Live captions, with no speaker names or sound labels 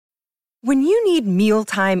When you need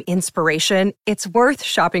mealtime inspiration, it's worth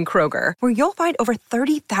shopping Kroger, where you'll find over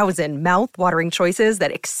 30,000 mouth-watering choices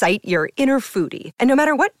that excite your inner foodie. And no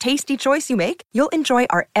matter what tasty choice you make, you'll enjoy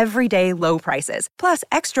our everyday low prices, plus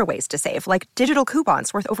extra ways to save, like digital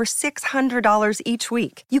coupons worth over $600 each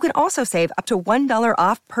week. You can also save up to $1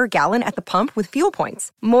 off per gallon at the pump with fuel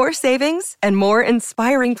points. More savings and more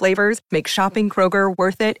inspiring flavors make shopping Kroger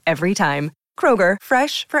worth it every time. Kroger,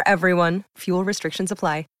 fresh for everyone. Fuel restrictions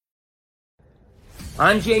apply.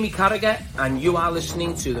 I'm Jamie Carragher, and you are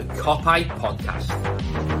listening to the Cop-Eye Podcast.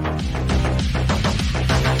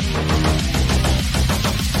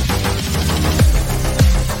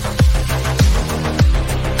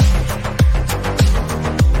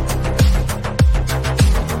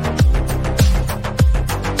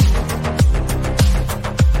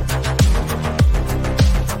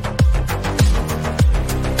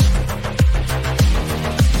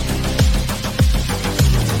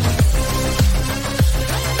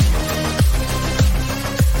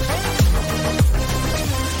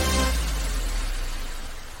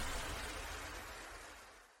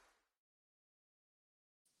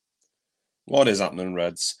 What is happening,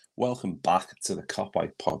 Reds? Welcome back to the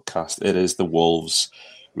Cop-Eye Podcast. It is the Wolves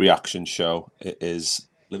reaction show. It is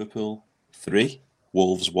Liverpool 3,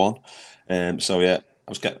 Wolves 1. I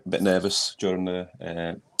was getting a bit nervous during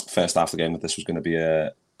the first half of the game that this was going to be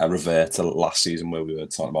a revert to last season where we were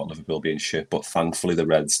talking about Liverpool being shit, but thankfully the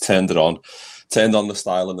Reds turned on the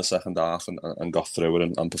style in the second half and got through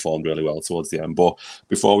it and performed really well towards the end. But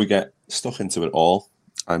before we get stuck into it all,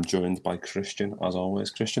 I'm joined by Christian, as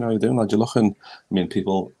always. Christian, how are you doing, lad? You looking... I mean,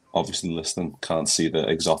 people obviously listening can't see the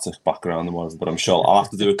exotic background and whatever, but I'm sure I'll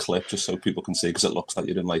have to do a clip just so people can see, because it looks like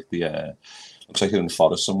you're in like the... looks like you're in the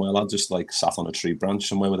forest somewhere, lad, just like sat on a tree branch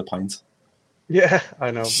somewhere with a pint. Yeah,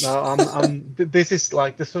 I know. No, I'm. This is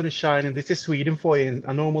like the sun is shining. This is Sweden for you.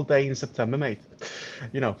 A normal day in September, mate.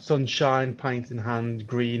 You know, sunshine, pint in hand,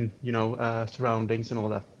 green. You know, surroundings and all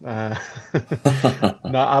that.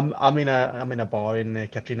 No, I'm in a bar in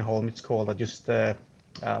Katrineholm. It's called. I just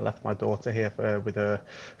left my daughter here with her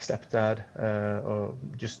stepdad,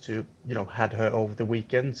 just to had her over the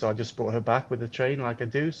weekend. So I just brought her back with the train like I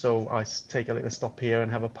do. So I take a little stop here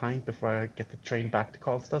and have a pint before I get the train back to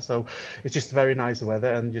Karlstad. So it's just very nice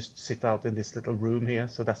weather and just sit out in this little room here.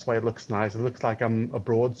 So that's why it looks nice. It looks like I'm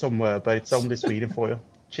abroad somewhere, but it's only Sweden for you.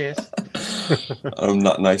 Cheers.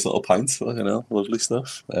 That nice little pint, lovely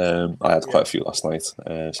stuff. I had quite a few last night,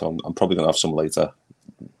 so I'm probably gonna have some later.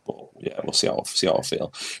 Yeah, we'll see how I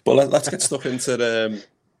feel. But let's get stuck into the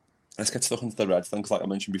Reds thing. 'Cause like I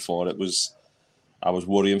mentioned before, I was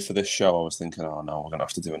worrying for this show. I was thinking, oh no, we're gonna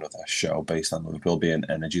have to do another show based on Liverpool being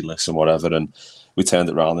energyless and whatever. And we turned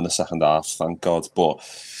it around in the second half, thank God. But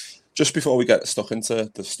just before we get stuck into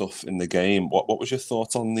the stuff in the game, what was your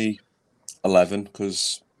thoughts on the 11?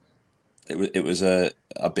 Because it was a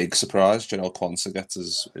big surprise. Quansah gets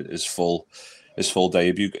his full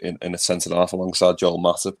debut in a centre half alongside Joel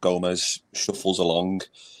Matip. Gomez shuffles along.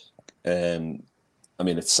 It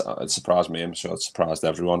surprised me. I'm sure it surprised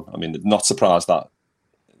everyone. I mean, not surprised that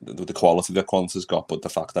the quality that Quansah's got, but the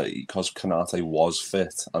fact that because Konate was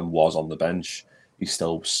fit and was on the bench, he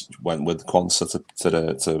still went with Quansah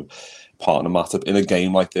to partner Matip in a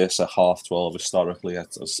game like this at 12:30. Historically, I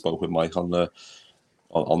spoke with Mike on the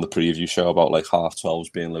preview show about like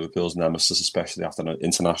 12:30 being Liverpool's nemesis, especially after an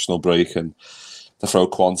international break, and to throw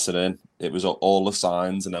Quansah in, it was all the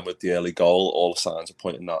signs, and then with the early goal, all the signs are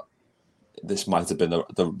pointing that this might have been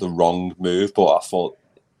the wrong move. But I thought,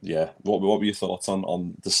 yeah, what were your thoughts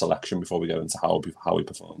on the selection before we get into how he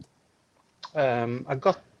performed? I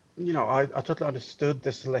totally understood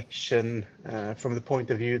the selection from the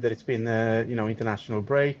point of view that it's been international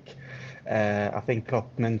break. I think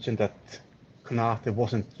Klopp mentioned that Konate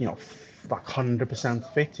wasn't like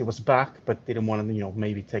 100% fit. He was back, but didn't want to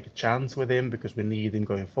maybe take a chance with him because we need him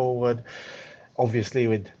going forward. Obviously,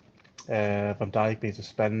 with Van Dijk being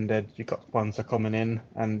suspended, you got Quansah coming in,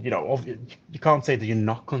 and you can't say that you're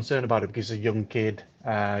not concerned about it because he's a young kid.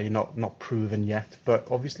 You're not proven yet, but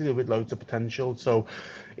obviously with loads of potential. So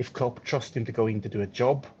if Klopp trusts him to go in to do a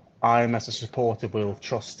job, I'm as a supporter will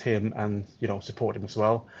trust him and support him as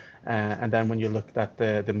well. And then when you looked at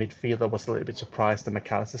the midfield, I was a little bit surprised that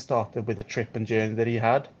McAllister started with the trip and journey that he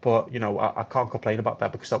had. But I can't complain about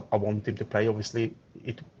that because I want him to play. Obviously,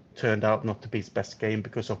 it turned out not to be his best game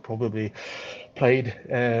because I've probably played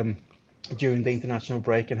during the international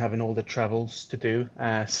break and having all the travels to do.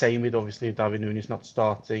 Same with obviously David Nunes not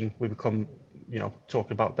starting. We become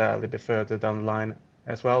talking about that a little bit further down the line.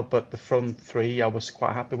 as well. But the front three I was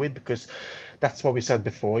quite happy with, because that's what we said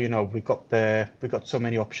before. We got so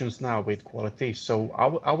many options now with quality. So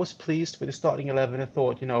I was pleased with the starting 11 and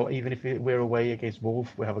thought, even if we're away against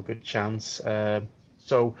Wolves, we have a good chance.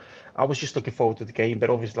 So I was just looking forward to the game. But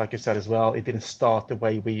obviously, like you said as well, it didn't start the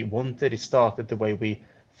way we wanted. It started the way we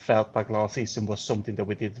felt like last season was something that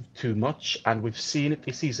we did too much, and we've seen it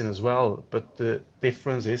this season as well. But the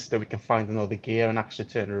difference is that we can find another gear and actually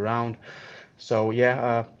turn it around. So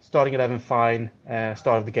yeah, starting 11 fine.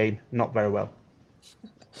 Start of the game not very well.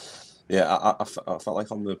 Yeah, I felt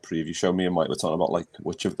like on the preview show, me and Mike were talking about like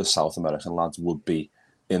which of the South American lads would be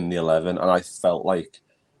in the 11, and I felt like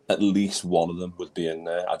at least one of them would be in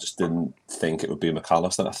there. I just didn't think it would be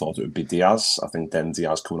McAllister. I thought it would be Diaz. I think then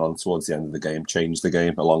Diaz coming on towards the end of the game changed the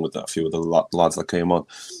game, along with a few of the lads that came on.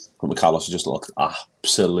 But McAllister just looked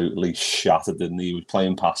absolutely shattered, didn't he? He was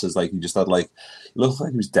playing passes like he just had he looked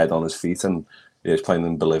like he was dead on his feet, and he was playing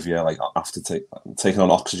in Bolivia, like after taking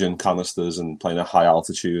on oxygen canisters and playing at high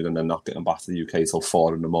altitude, and then not getting back to the UK till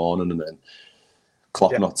 4 a.m, and then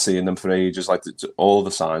Klopp not seeing them for ages. Like all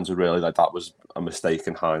the signs were really like that was a mistake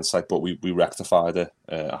in hindsight, but we rectified it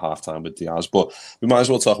at half time with Diaz. But we might as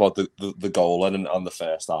well talk about the goal and the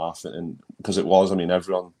first half, and because it was, I mean,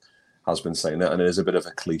 everyone has been saying it, and it is a bit of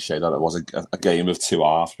a cliche that it was a game of two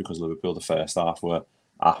halves, because Liverpool the first half were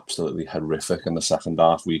absolutely horrific, and the second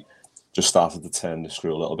half we just started to turn the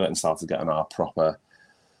screw a little bit and started getting our proper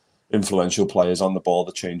influential players on the ball,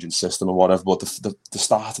 the changing system and whatever. But the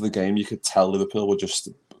start of the game, you could tell Liverpool were just,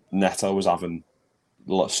 Neto was having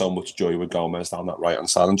so much joy with Gomez down that right hand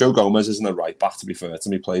side. And Joe Gomez isn't a right back, to be fair to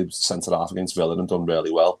me. He played centre half against Villa and done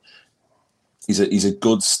really well. He's a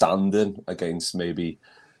good stand-in against maybe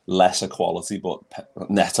lesser quality, but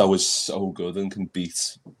Neto is so good and can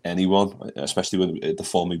beat anyone, especially when the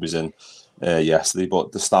form he was in yesterday.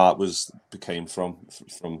 But the start became from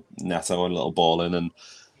Neto and a little ball in, and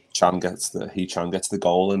Chan gets the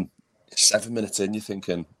goal, and 7 minutes in, you're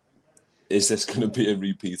thinking, is this going to be a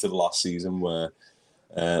repeat of last season where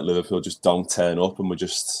Liverpool just don't turn up, and you're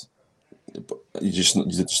just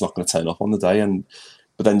not going to turn up on the day?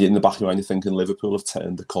 But then in the back of your mind, you're thinking Liverpool have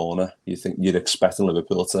turned the corner. You're expecting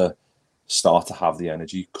Liverpool to start to have the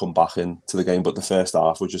energy come back into the game, but the first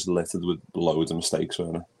half was just littered with loads of mistakes,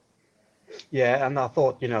 weren't it? Yeah, and I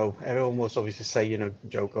thought, everyone was obviously saying,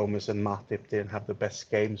 Joe Gomez and Matip didn't have the best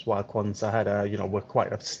games, while Kwanzaa had were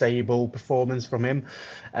quite a stable performance from him.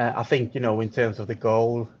 I think, in terms of the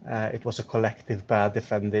goal, it was a collective bad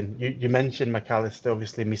defending. You mentioned McAllister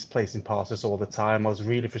obviously misplacing passes all the time. I was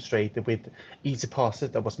really frustrated with easy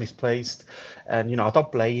passes that was misplaced, and I don't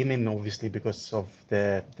blame him obviously because of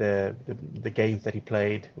the games that he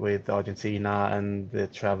played with Argentina and the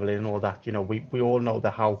traveling and all that. We all know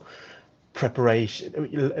how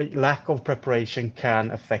lack of preparation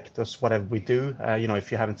can affect us whatever we do. If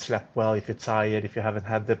you haven't slept well, if you're tired, if you haven't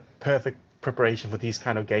had the perfect preparation for these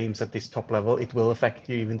kind of games at this top level, it will affect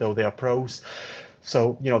you even though they are pros.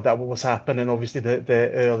 So that was happened, and obviously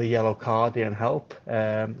the early yellow card didn't help.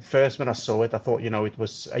 First when I saw it, I thought it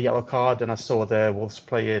was a yellow card, and I saw the Wolves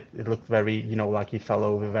player, it looked very like he fell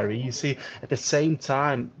over very easy. At the same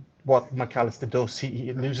time, what McAllister does,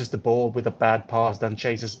 he loses the ball with a bad pass, then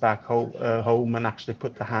chases back home and actually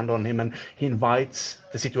put the hand on him, and he invites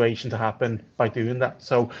the situation to happen by doing that.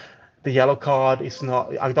 So the yellow card is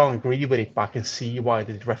not, I don't agree with it, but I can see why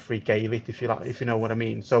the referee gave it, if you know what I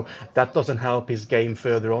mean. So that doesn't help his game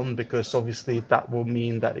further on, because obviously that will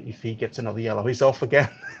mean that if he gets another yellow, he's off again.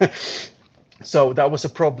 So that was a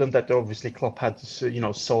problem that obviously Klopp had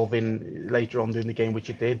to, solve in later on during the game, which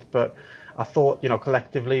he did. But I thought,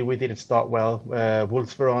 collectively we didn't start well.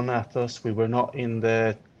 Wolves were on at us. We were not in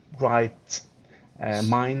the right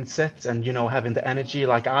mindset, and having the energy.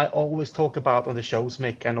 Like I always talk about on the shows,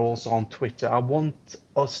 Mick, and also on Twitter, I want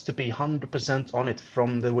us to be 100% on it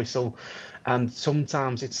from the whistle. And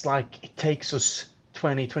sometimes it's like it takes us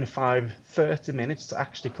 20, 25, 30 minutes to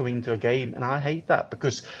actually come into a game. And I hate that,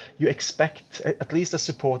 because you expect, at least as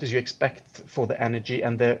supporters, you expect for the energy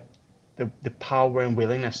and the power and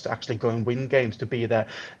willingness to actually go and win games to be there.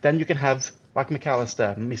 Then you can have, like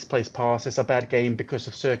McAllister, misplaced passes, a bad game because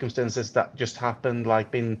of circumstances that just happened,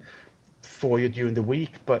 like been for you during the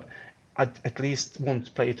week. But I at least want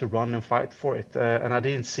the player to run and fight for it. And I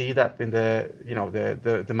didn't see that in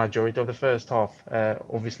the majority of the first half.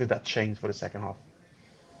 Obviously that changed for the second half.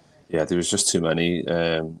 Yeah, there was just too many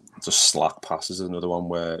just slack passes. Another one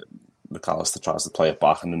where McAllister tries to play it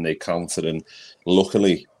back and then they counter, and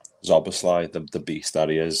luckily Szoboszlai, the beast that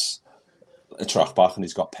he is, a track back, and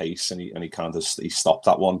he's got pace, and he kind of stopped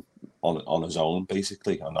that one on his own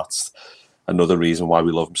basically, and that's another reason why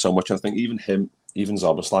we love him so much. And I think even him even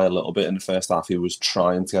Zoboslai a little bit in the first half. He was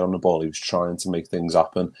trying to get on the ball. He was trying to make things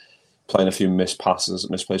happen, playing a few misplaced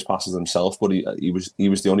passes himself. But he was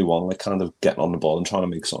the only one like kind of getting on the ball and trying to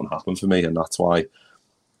make something happen for me. And that's why,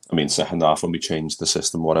 I mean, second half when we changed the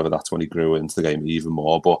system, whatever, that's when he grew into the game even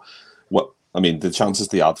more. But the chances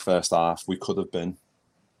they had first half, we could have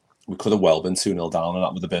well been 2-0 down, and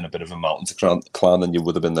that would have been a bit of a mountain to climb. And you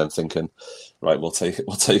would have been then thinking, right, we'll take a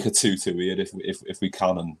 2-2 here if we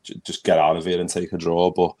can, and just get out of here and take a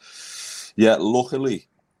draw. But yeah, luckily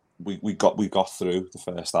we got through the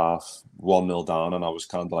first half 1-0 down, and I was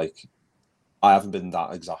kind of like, I haven't been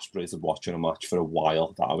that exasperated watching a match for a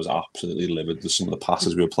while. That I was absolutely livid with some of the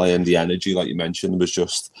passes we were playing. The energy, like you mentioned, was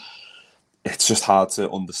just. It's just hard to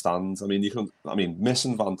understand. I mean,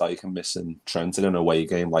 missing Van Dijk and missing Trent in an away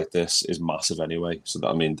game like this is massive anyway. So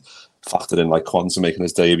that, factored in like Quansah making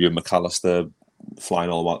his debut, McAllister flying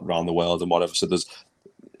all around the world and whatever. So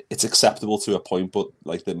it's acceptable to a point, but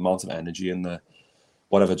like the amount of energy and the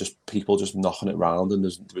whatever, just people just knocking it around, and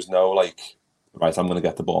there was no like, right, I'm going to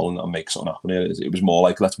get the ball and make something happen here. It was more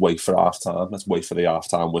like, let's wait for half time. Let's wait for the half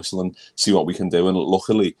time whistle and see what we can do. And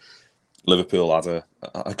luckily, Liverpool had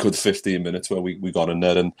a good 15 minutes where we got in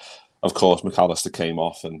there, and of course McAllister came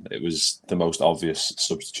off, and it was the most obvious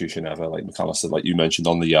substitution ever. Like McAllister, like you mentioned,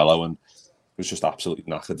 on the yellow, and it was just absolutely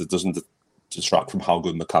knackered. It doesn't detract from how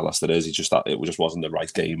good McAllister is. It just wasn't the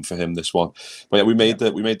right game for him, this one. But yeah, we made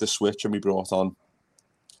the switch, and we brought on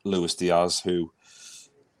Luis Diaz, who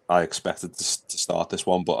I expected to start this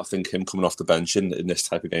one, but I think him coming off the bench in this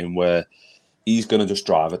type of game where he's going to just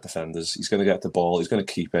drive at defenders. He's going to get the ball. He's going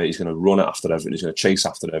to keep it. He's going to run it after everything. He's going to chase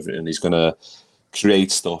after everything. He's going to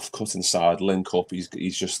create stuff, cut inside, link up.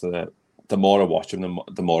 He's just the more I watch him,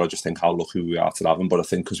 the more I just think how lucky we are to have him. But I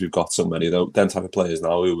think because we've got so many of them type of players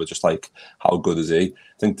now who were just like, how good is he?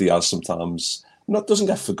 I think Diaz sometimes doesn't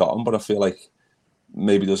get forgotten, but I feel like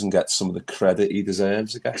maybe doesn't get some of the credit he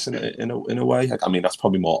deserves, I guess, in a way. Like, I mean, that's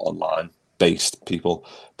probably more online-based people.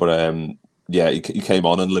 But yeah, he came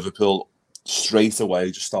on, and Liverpool straight away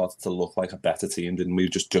just started to look like a better team, didn't we?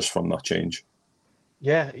 Just from that change.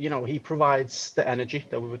 Yeah, he provides the energy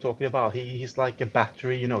that we were talking about. He's like a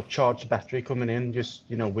battery, charged battery coming in, just,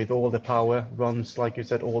 with all the power, runs, like you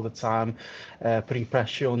said, all the time, putting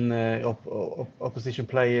pressure on opposition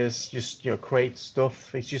players, just, create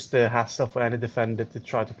stuff. It's just a hassle for any defender to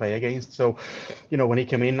try to play against. So, when he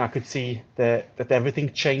came in, I could see that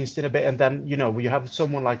everything changed in a bit. And then, when you have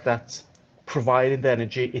someone like that providing the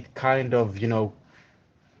energy, it kind of,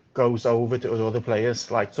 goes over to other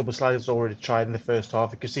players. Like Szoboszlai has already tried in the first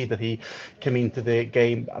half. You could see that he came into the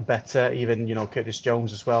game better, even, Curtis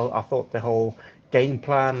Jones as well. I thought the whole game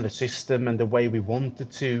plan, the system, and the way we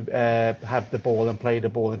wanted to have the ball and play the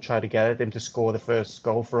ball and try to get him to score the first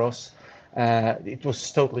goal for us, it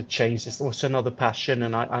was totally changed. It was another passion,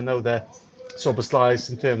 and I know that Szoboszlai,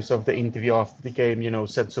 in terms of the interview after the game,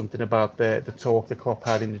 said something about the talk the Klopp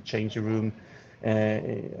had in the changing room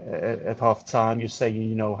at half time. You're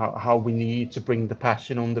saying, how we need to bring the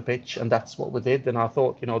passion on the pitch, and that's what we did. And I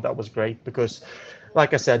thought, that was great because,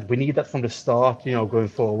 like I said, we need that from the start, going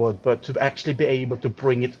forward. But to actually be able to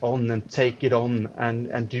bring it on and take it on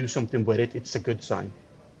and do something with it, it's a good sign.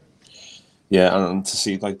 Yeah, and to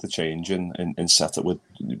see like the change in setup with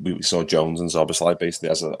we saw Jones and Szoboszlai basically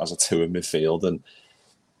as a two in midfield, and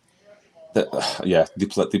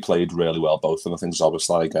they played really well, both of them. I think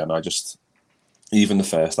Szoboszlai again, even the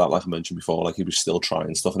first half, like I mentioned before, like he was still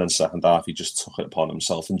trying stuff, and then second half he just took it upon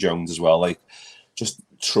himself, and Jones as well, like just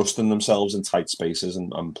trusting themselves in tight spaces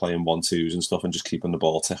and playing 1-2s and stuff, and just keeping the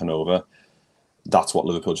ball ticking over. That's what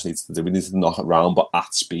Liverpool just needs to do. We need to knock it round, but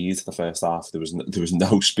at speed. The first half there was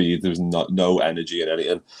no speed, there was no energy in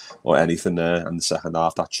anything there. And the second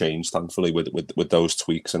half that changed, thankfully, with those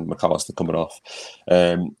tweaks and McAllister coming off.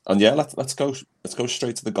 And yeah, let's go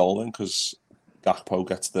straight to the goal then, because Gakpo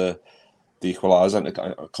gets the equaliser, and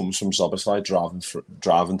it comes from Szoboszlai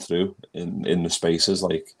driving through in the spaces.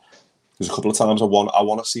 Like, there's a couple of times I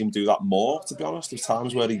want to see him do that more, to be honest. There's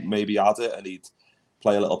times where he maybe had it and he'd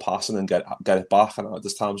play a little pass and then get it back, and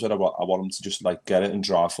there's times where I want him to just like get it and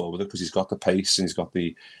drive forward with it, because he's got the pace and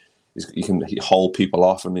he can hold people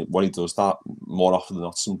off, and when he does that, more often than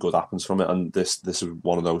not, some good happens from it. And this is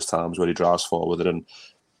one of those times where he drives forward with it and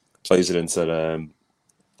plays it into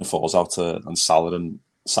it falls out to and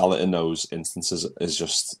Salah in those instances is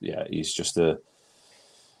just, he's just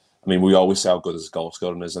I mean, we always say how good his goal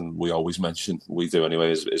scoring is, and we always mention, we do anyway,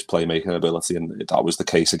 his playmaking ability, and that was the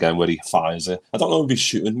case again where he fires it. I don't know if he's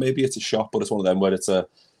shooting, maybe it's a shot, but it's one of them where it's a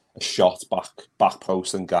shot back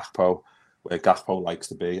post and Gakpo, where Gakpo likes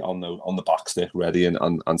to be on the back stick ready and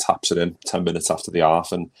taps it in 10 minutes after the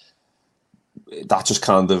half. And that just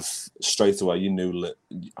kind of straight away you knew.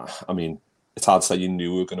 I mean, it's hard to say you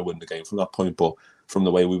knew we were going to win the game from that point, but from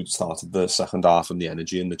the way we started the second half and the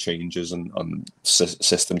energy and the changes and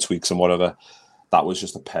system tweaks and whatever, that was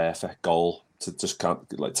just a perfect goal to just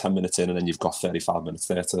like 10 minutes in, and then you've got 35 minutes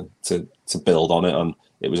there to build on it, and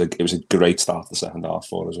it was a great start to the second half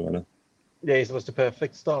for us, wasn't it? Yeah, it was the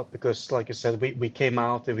perfect start because, like I said, we came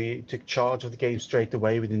out and we took charge of the game straight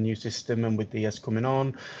away with the new system and with Diaz coming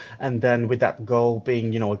on, and then with that goal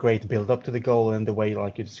being, a great build up to the goal and the way,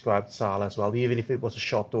 like you described, Salah as well. Even if it was a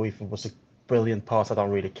shot or if it was a brilliant pass, I don't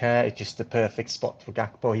really care. It's just the perfect spot for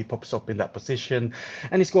Gakpo. He pops up in that position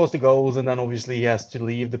and he scores the goals, and then obviously he has to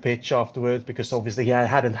leave the pitch afterwards because obviously he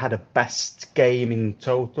hadn't had a best game in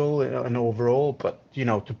total and overall, but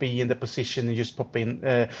to be in the position and just pop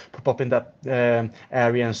up in that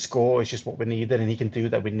area and score is just what we needed, and he can do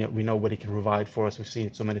that. We know what he can provide for us. We've seen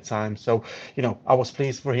it so many times. So I was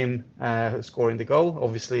pleased for him scoring the goal,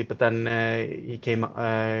 obviously, but then he came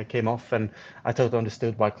off, and I totally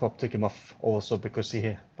understood why Klopp took him off also, because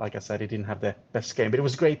he, like I said, he didn't have the best game. But it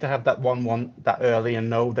was great to have that 1-1 that early and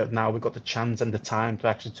know that now we've got the chance and the time to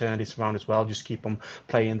actually turn this around as well. Just keep on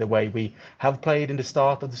playing the way we have played in the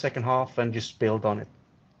start of the second half and just build on it.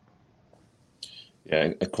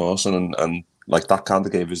 Yeah, of course, and like that kind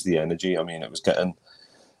of gave us the energy. I mean,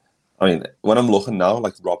 when I'm looking now,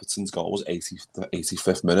 like Robertson's goal was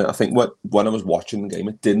 85th minute. I think when I was watching the game,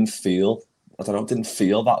 it didn't feel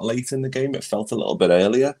that late in the game. It felt a little bit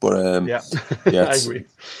earlier, but yeah, yeah, I agree.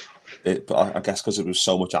 But I guess because it was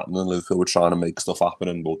so much happening, Liverpool were trying to make stuff happen,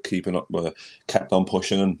 and we kept on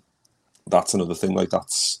pushing, and that's another thing. Like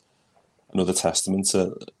that's another testament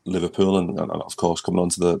to Liverpool, and of course coming on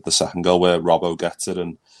to the second goal where Robbo gets it,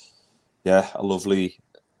 and yeah, a lovely.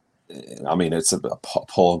 I mean, it's a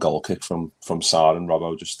poor goal kick from Sarr, and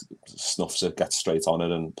Robbo just snuffs it, gets straight on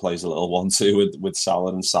it, and plays a little 1-2 with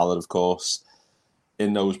Salah. And Salah, of course,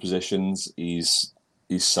 in those positions, he's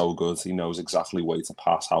so good. He knows exactly where to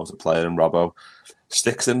pass, how to play it, and Robbo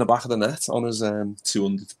sticks in the back of the net on his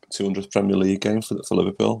 200th Premier League game for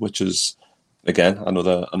Liverpool, which is, again,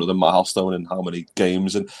 another milestone in how many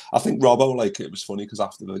games. And I think Robbo, like, it was funny because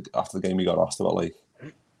after the game he got asked about like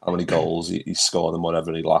how many goals he scored and whatever,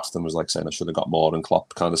 and he laughed and was like saying I should have got more. And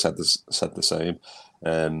Klopp kind of said the same.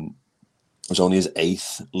 It was only his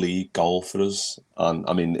 8th league goal for us, and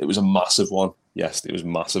I mean it was a massive one. Yes, it was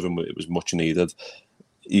massive and it was much needed.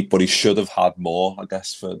 But he should have had more, I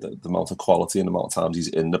guess, for the amount of quality and the amount of times he's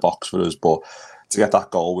in the box for us. But to get that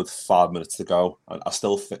goal with 5 minutes to go, I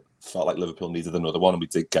still felt like Liverpool needed another one, and we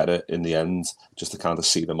did get it in the end, just to kind of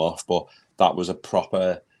see them off. But that was a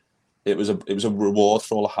proper. It was a reward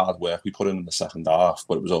for all the hard work we put in the second half,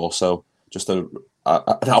 but it was also just an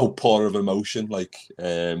outpour of emotion, like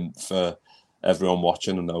for everyone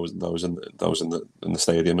watching and those in the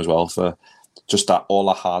stadium as well, for just that all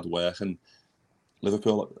the hard work. And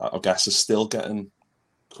Liverpool, I guess, is still getting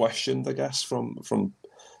questioned, I guess, from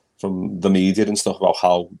the media and stuff about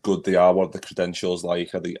how good they are, what are the credentials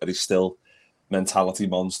like, are they still mentality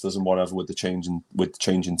monsters and whatever with the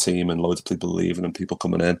changing team and loads of people leaving and people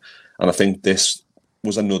coming in. And I think this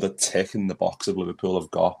was another tick in the box of Liverpool have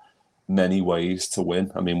got many ways to win.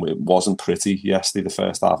 I mean, it wasn't pretty yesterday, the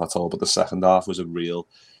first half at all, but the second half was a real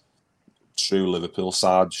true Liverpool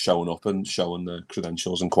side showing up and showing the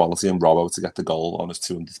credentials and quality, and Robbo to get the goal on his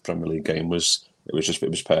 200th Premier League game was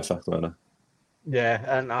perfect, wasn't it? Yeah,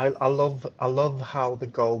 and I love how the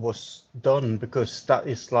goal was done, because that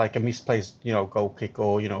is like a misplaced, goal kick,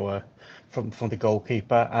 or from the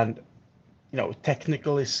goalkeeper, and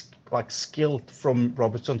technical is like skilled from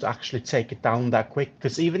Robertson to actually take it down that quick.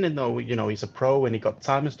 Because even though he's a pro and he got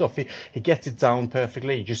time and stuff, he gets it down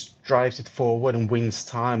perfectly. He just drives it forward and wins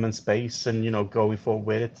time and space, and going forward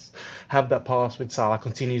with it. Have that pass with Salah,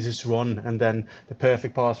 continues his run, and then the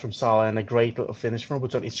perfect pass from Salah and a great little finish from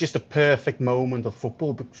Robertson. It's just a perfect moment of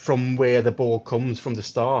football from where the ball comes from the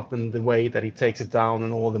start, and the way that he takes it down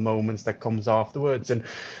and all the moments that comes afterwards. And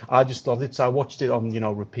I just loved it. So I watched it on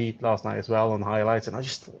repeat last night as well on highlights, and I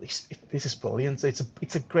just thought this is brilliant.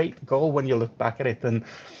 It's a great goal when you look back at it, and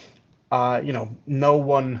no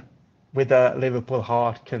one with a Liverpool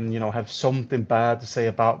heart can have something bad to say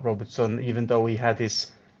about Robertson, even though he had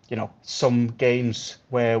his some games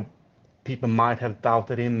where people might have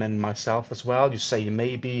doubted him, and myself as well. Just say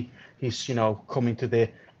maybe he's coming to the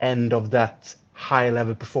end of that high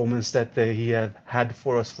level performance that he had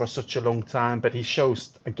for us for such a long time, but he shows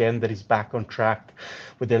again that he's back on track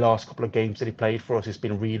with the last couple of games that he played for us. He's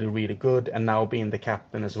been really, really good, and now being the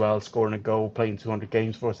captain as well, scoring a goal, playing 200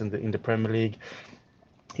 games for us in the Premier League.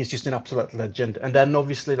 he's just an absolute legend. And then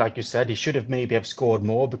obviously, like you said, he should have maybe have scored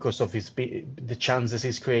more because of the chances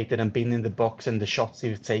he's created and been in the box and the shots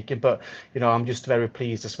he's taken. But I'm just very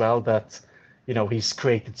pleased as well that he's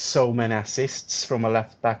created so many assists from a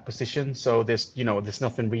left back position. So there's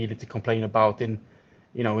nothing really to complain about in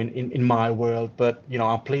my world. But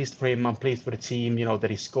I'm pleased for him. I'm pleased for the team. That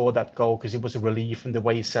he scored that goal because it was a relief, and the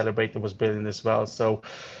way he celebrated was brilliant as well. So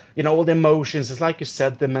all the emotions. It's like you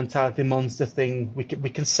said, the mentality monster thing. We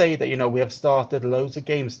can say that we have started loads of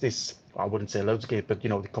games this. I wouldn't say loads of games, but the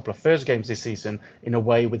couple of first games this season in a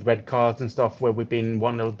way with red cards and stuff where we've been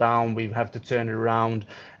 1-0 down, we have to turn it around.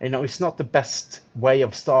 It's not the best way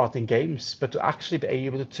of starting games, but to actually be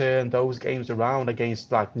able to turn those games around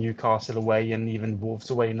against like Newcastle away and even Wolves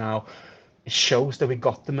away now, it shows that we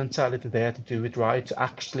got the mentality there to do it right, to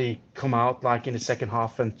actually come out like in the second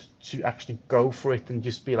half and to actually go for it and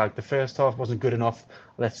just be like the first half wasn't good enough.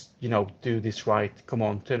 Let's, do this right. Come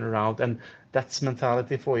on, turn around. And that's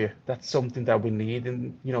mentality for you. That's something that we need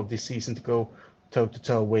in, this season to go toe to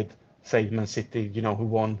toe with, say, Man City, who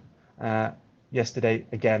won uh, yesterday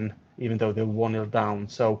again, even though they were 1-0 down.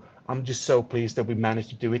 So I'm just so pleased that we managed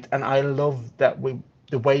to do it. And I love that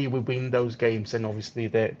the way we win those games, and obviously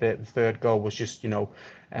the third goal was just to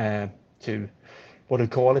what do you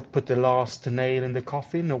call it, put the last nail in the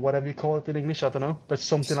coffin or whatever you call it in English. I don't know, but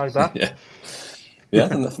something like that. Yeah, yeah,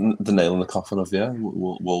 the nail in the coffin of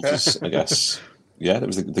Wolves. I guess. Yeah, it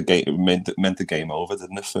was the game. It meant the game over,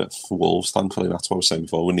 didn't it? For Wolves, thankfully, that's what I was saying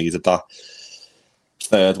before. We needed that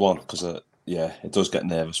third one because it does get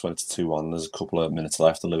nervous when it's 2-1. There's a couple of minutes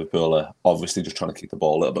left, and Liverpool are obviously just trying to kick the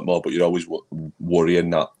ball a little bit more. But you're always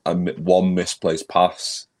worrying that one misplaced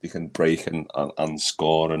pass you can break and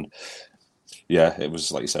score. And yeah, it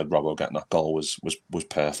was like you said, Robbo getting that goal was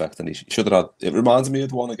perfect, and he should have had. It reminded me of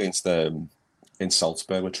the one against in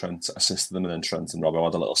Salzburg where Trent assisted them, and then Trent and Robbo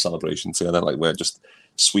had a little celebration together, like we're just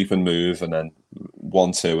sweep and move, and then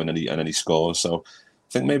 1-2, and then he scores. So I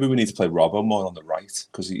think maybe we need to play Robbo more on the right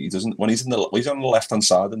because he doesn't when he's on the left hand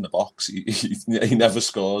side in the box. He never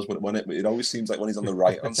scores, but it always seems like when he's on the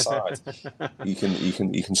right hand side, he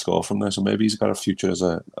can score from there. So maybe he's got a future as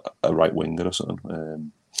a right winger or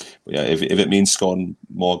something. But yeah, if it means scoring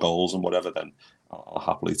more goals and whatever, then I'll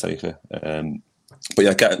happily take it. But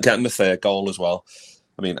yeah, getting the third goal as well.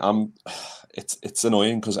 I mean, it's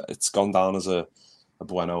annoying because it's gone down as a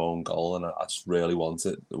Bueno own goal, and I just really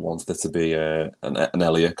wanted it to be an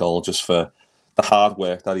Elliott goal just for the hard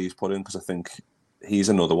work that he's put in. Because I think he's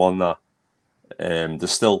another one that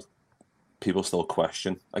there's still people still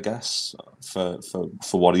question, I guess, for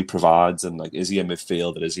what he provides, and like, is he a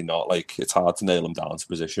midfielder? Is he not? Like, it's hard to nail him down to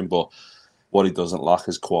position, but what he doesn't lack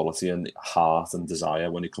is quality and heart and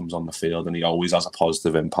desire when he comes on the field, and he always has a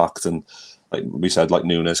positive impact. And like we said, like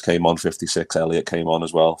Nunes came on 56, Elliott came on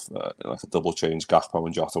as well, like a double change. Gakpo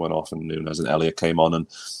and Jota went off, and Nunes and Elliott came on, and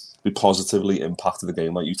we positively impacted the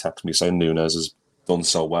game. Like you text me saying Nunes has done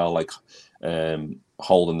so well, like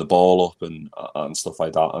holding the ball up and stuff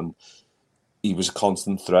like that, and he was a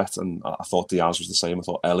constant threat. And I thought Diaz was the same. I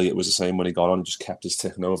thought Elliott was the same when he got on. He just kept his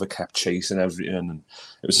ticking over, kept chasing everything. And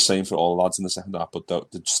it was the same for all the lads in the second half. But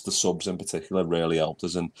the subs in particular really helped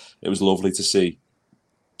us. And it was lovely to see.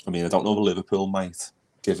 I mean, I don't know if Liverpool might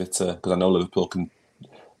give it to, because I know Liverpool can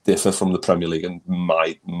differ from the Premier League and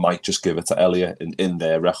might just give it to Elliott in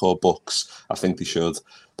their record books. I think they should.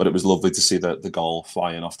 But it was lovely to see the goal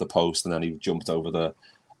flying off the post, and then he jumped over the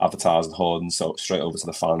advertising hoard and so straight over to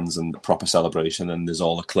the fans and the proper celebration. And there's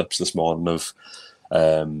all the clips this morning of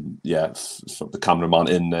the cameraman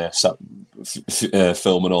in there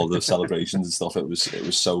filming all the celebrations and stuff. It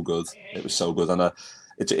was so good. It was so good, and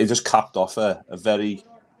it just capped off a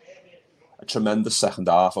tremendous second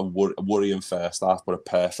half, a worrying first half, but a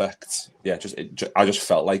perfect. Yeah, I just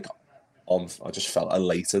felt like I just felt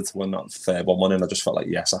elated when that third one went in. I just felt like,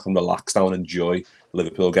 yes, I can relax now and enjoy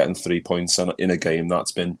Liverpool getting 3 points in a game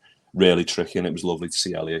that's been really tricky. And it was lovely to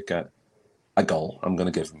see Elliott get a goal. I'm going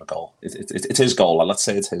to give him a goal. It's his goal. Let's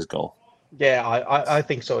say it's his goal. Yeah, I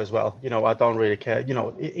think so as well. I don't really care.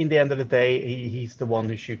 In the end of the day, he's the one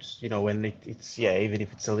who shoots. And it's even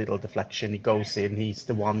if it's a little deflection, he goes in. He's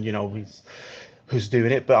the one. Who's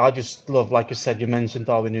doing it. But I just love, like you said, you mentioned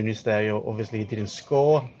Darwin Núñez there. Obviously, he didn't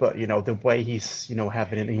score, but the way he's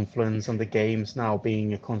having an influence on the games now,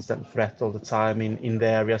 being a constant threat all the time in the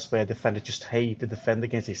areas where defenders just hate to defend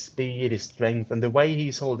against his speed, his strength, and the way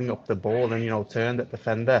he's holding up the ball and turn that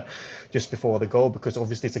defender just before the goal, because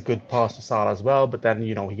obviously it's a good pass to Salah as well. But then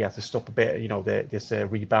he has to stop a bit. This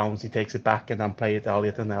rebounds, he takes it back and then play it to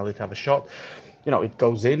Elliott, and Elliott have a shot. It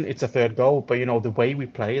goes in, it's a third goal, but the way we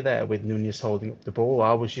play there with Núñez holding up the ball,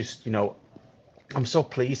 I was just, I'm so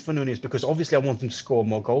pleased for Nunes because obviously I want him to score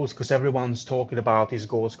more goals because everyone's talking about his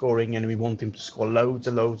goal scoring and we want him to score loads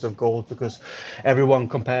and loads of goals because everyone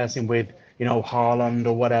compares him with, Haaland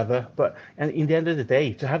or whatever. But and in the end of the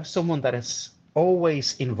day, to have someone that is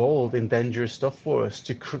always involved in dangerous stuff for us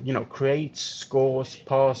to, create scores,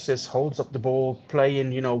 passes, holds up the ball,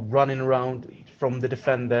 playing, running around from the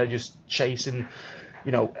defender, just chasing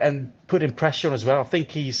and putting pressure on as well. I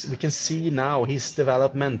think we can see now his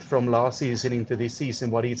development from last season into this season,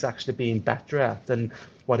 what he's actually being better at and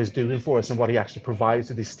what he's doing for us and what he actually provides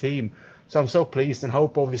to this team. So I'm so pleased and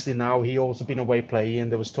hope obviously now he also been away playing.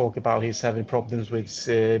 There was talk about his having problems with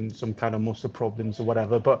some kind of muscle problems or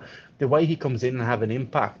whatever. But the way he comes in and have an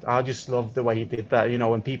impact, I just love the way he did that.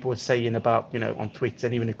 When people were saying about, on Twitter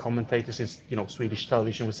and even the commentators in, Swedish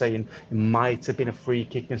television were saying it might have been a free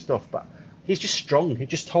kick and stuff, but he's just strong. He's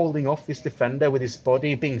just holding off this defender with his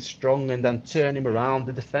body, being strong, and then turn him around.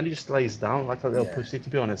 The defender just lays down like a little pussy, to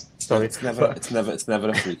be honest. Sorry, it's never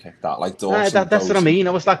a free kick. That like Dawson. That's what I mean.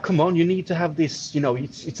 I was like, come on, you need to have this.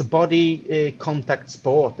 It's a body contact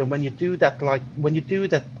sport, and when you do that,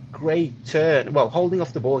 great turn, well, holding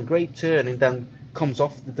off the ball and great turn, and then comes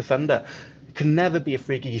off the defender. It can never be a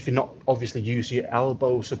free kick if you're not obviously using your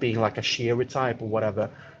elbows or being like a Shearer type or whatever.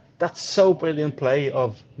 That's so brilliant play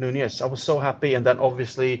of Nunez. I was so happy. And then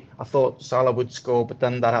obviously I thought Salah would score, but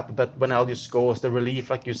then that happened. But when Elliot scores, the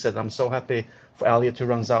relief, like you said, I'm so happy for Elliot who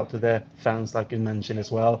runs out to the fans, like you mentioned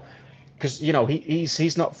as well. Because,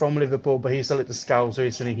 he's not from Liverpool, but he's a little Scouser,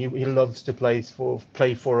 isn't he? He loves to play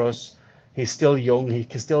for us. He's still young. He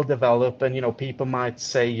can still develop. And, people might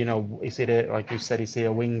say, is it like you said, is he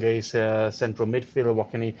a winger? Is he a central midfielder?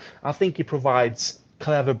 What can he? I think he provides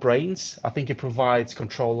clever brains. I think he provides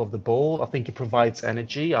control of the ball. I think he provides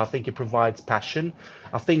energy. I think he provides passion.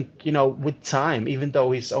 I think, with time, even though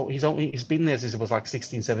he's been there since he was like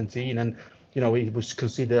 16, 17, and, he was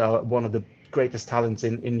considered one of the greatest talents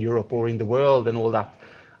in Europe or in the world and all that.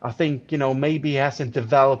 I think, maybe he hasn't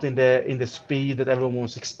developed in the speed that everyone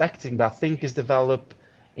was expecting, but I think he's developed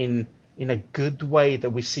in a good way that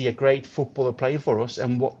we see a great footballer playing for us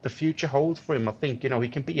and what the future holds for him. I think, he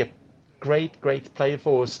can be a great player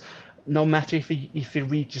for us, no matter if he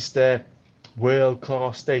reaches the world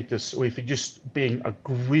class status or if he's just being a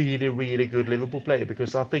really good Liverpool player.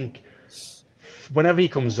 Because I think whenever he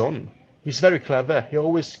comes on, he's very clever. He's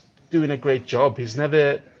always doing a great job. He's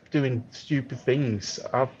never doing stupid things.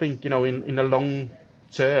 I think in a long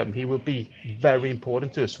term he will be very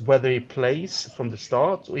important to us, whether he plays from the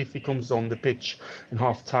start or if he comes on the pitch in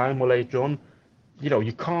half time or later on.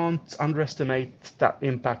 You can't underestimate that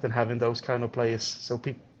impact and having those kind of players. So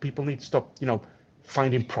people need to stop,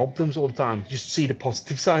 finding problems all the time. Just see the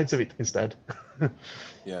positive sides of it instead.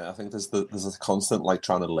 Yeah, I think there's a constant like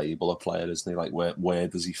trying to label a player, isn't he? Like where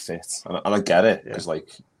does he fit? And I get it because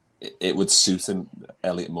like it would suit him,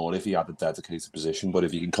 Elliot, more if he had a dedicated position. But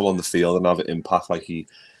if he can come on the field and have an impact like he's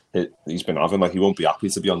been having, like he won't be happy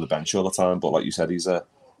to be on the bench all the time. But like you said, he's a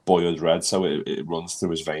boyhood red, so it runs through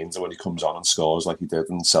his veins, and when he comes on and scores like he did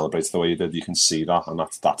and celebrates the way he did, you can see that, and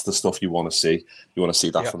that's the stuff you want to see. You want to see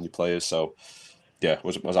that from your players. So yeah,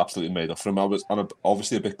 was absolutely made up for him. I'm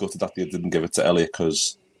obviously a bit gutted that they didn't give it to Elliot,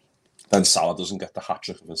 because then Salah doesn't get the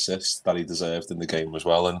hat-trick of assists that he deserved in the game as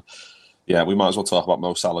well. And yeah, we might as well talk about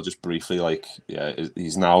Mo Salah just briefly. Like, yeah,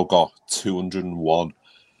 he's now got 201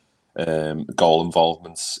 goal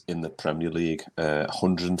involvements in the Premier League,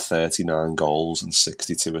 139 goals and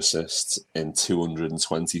 62 assists in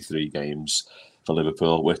 223 games for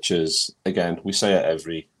Liverpool, which is, again, we say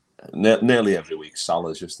it nearly every week.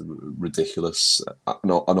 Salah's just ridiculous, an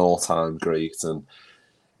all-time great, and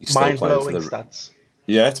he's still playing for the stats.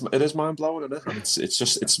 Yeah, it is mind blowing, isn't it? And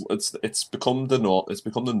it's become the norm. It's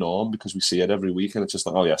become the norm because we see it every week, and it's just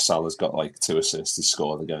like, oh yeah, Salah's got like 2 assists, he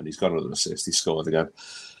scored again. He's got another assist, he scored again.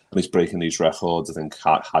 And he's breaking these records. I think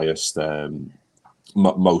highest,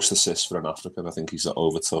 most assists for an African. I think he's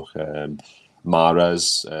overtook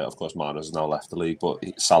Mahrez. Of course, Mahrez has now left the league, but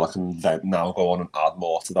Salah can then now go on and add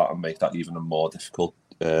more to that and make that even a more difficult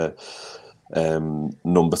number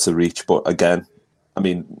to reach. But again, I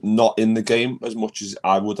mean, not in the game as much as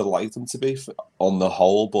I would have liked him to be on the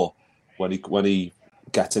whole. But when he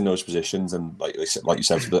gets in those positions, and like you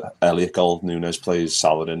said, for the Elliot goal, Nunes plays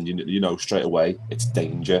Salah, and you know straight away it's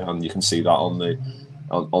danger, and you can see that on the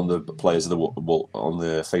players of on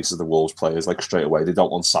the faces of the Wolves players, like straight away they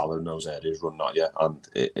don't want Salah in those areas run at you, and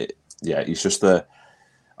he's just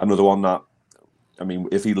another one that, I mean,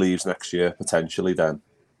 if he leaves next year potentially, then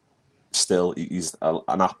still he's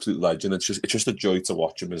an absolute legend. It's just a joy to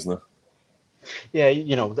watch him, isn't it? Yeah,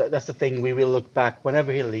 that's the thing. We will look back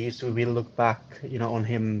whenever he leaves. We will look back, on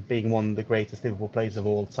him being one of the greatest Liverpool players of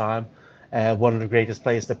all time, one of the greatest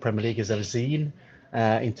players the Premier League has ever seen.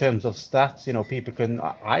 In terms of stats, people can.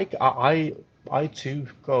 I too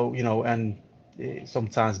go, and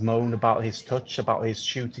sometimes moan about his touch, about his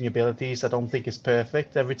shooting abilities. I don't think it's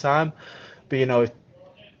perfect every time, but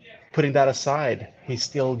putting that aside, he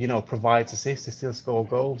still, provides assists, he still scores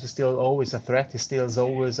goals, he's still always a threat, he still is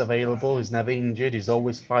always available, he's never injured, he's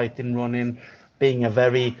always fighting, running, being a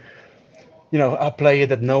very, a player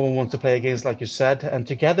that no one wants to play against, like you said. And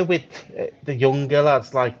together with the younger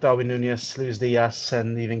lads like Darwin Núñez, Luis Diaz,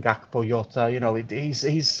 and even Gakpo, Jota,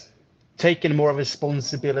 he's taking more of a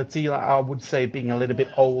responsibility. Like I would say, being a little bit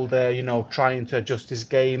older, trying to adjust his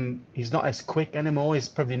game. He's not as quick anymore. He's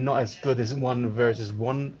probably not as good as 1 versus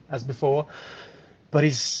 1 as before. But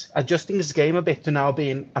he's adjusting his game a bit to now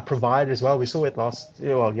being a provider as well. We saw it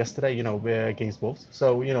yesterday, against Wolves.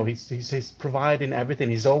 So, he's providing everything.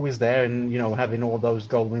 He's always there, and, having all those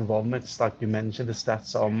goal involvements, like you mentioned, the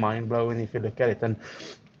stats are mind blowing if you look at it. And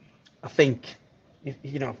I think,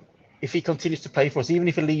 if he continues to play for us, even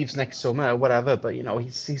if he leaves next summer or whatever, but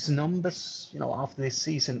his numbers, after this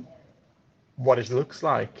season, what it looks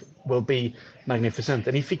like will be magnificent.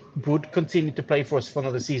 And if he would continue to play for us for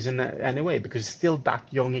another season anyway, because he's still that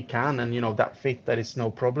young, he can, and that fit, that is no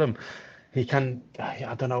problem. He can.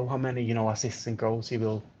 I don't know how many assists and goals he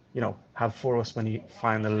will have for us when he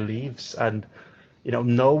finally leaves. And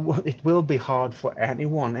no, it will be hard for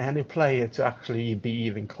any player to actually be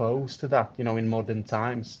even close to that, in modern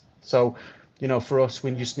times. So, for us,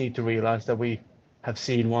 we just need to realize that we have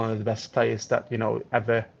seen one of the best players that,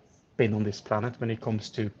 ever been on this planet when it comes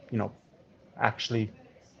to, actually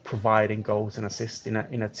providing goals and assists in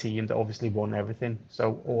a team that obviously won everything.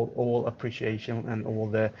 So all appreciation and all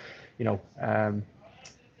the,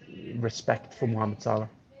 respect for Mohamed Salah.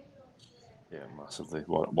 Yeah, massively.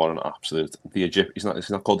 What an absolute he's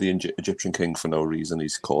not called the Egyptian King for no reason.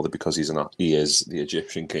 He's called it because he is the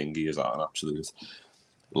Egyptian King. He is an absolute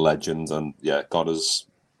legend, and yeah, got us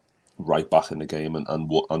right back in the game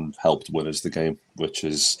and helped win us the game, which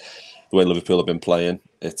is the way Liverpool have been playing.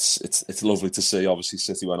 It's lovely to see. Obviously,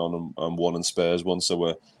 City went on and won, and Spurs won,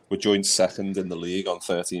 so we're joined second in the league on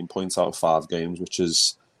 13 points out of 5 games, which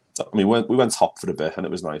is. I mean, we went top for a bit, and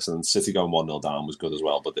it was nice. And City going 1-0 down was good as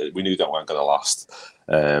well, but we knew that weren't going to last.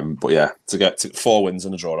 But yeah, to get to 4 wins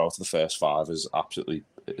and a draw out of the first 5 is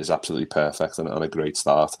absolutely perfect and a great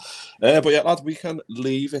start. But yeah, lad, we can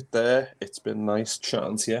leave it there. It's been nice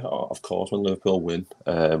chatting to you. Of course, when Liverpool win,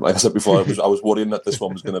 like I said before, I was worrying that this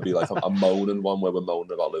one was going to be like a moaning one where we're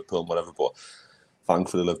moaning about Liverpool and whatever, but.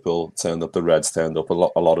 Thankfully, Liverpool turned up, the Reds turned up, a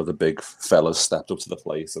lot of the big fellas stepped up to the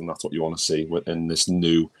plate, and that's what you want to see in this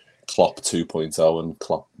new Klopp 2.0, and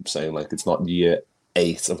Klopp saying, like, it's not year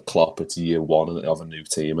 8 of Klopp, it's year 1 of a new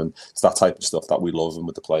team, and it's that type of stuff that we love, and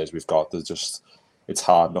with the players we've got, it's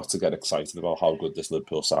hard not to get excited about how good this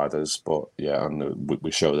Liverpool side is, but yeah, and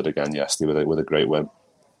we showed it again yesterday with a great win.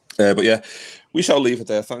 But yeah, we shall leave it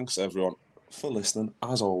there. Thanks, everyone, for listening.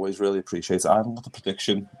 As always, really appreciate it. I haven't got the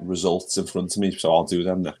prediction results in front of me, so I'll do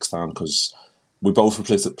them next time, because we both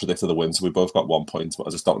predicted the win, so we both got 1 point, but I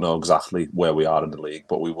just don't know exactly where we are in the league,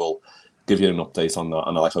 but we will give you an update on that.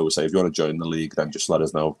 And like I always say, if you want to join the league, then just let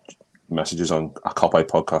us know. Messages on a Copy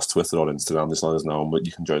Podcast Twitter or Instagram, just let us know, but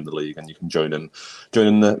you can join the league and you can join in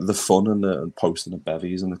the fun and posting the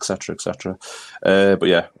bevies and etc. But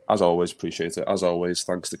yeah, as always, appreciate it. As always,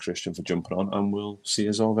 thanks to Christian for jumping on, and we'll see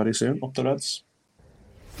you all very soon. Up the Reds.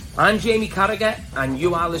 I'm Jamie Carragher, and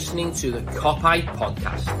you are listening to the Copy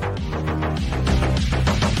Podcast.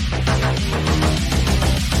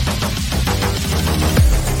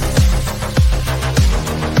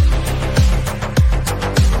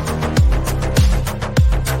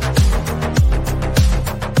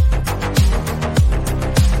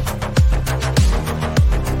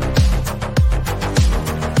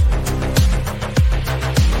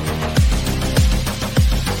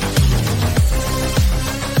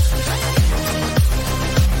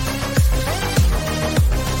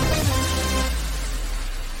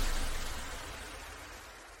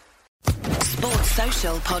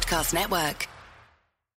 Podcast Network.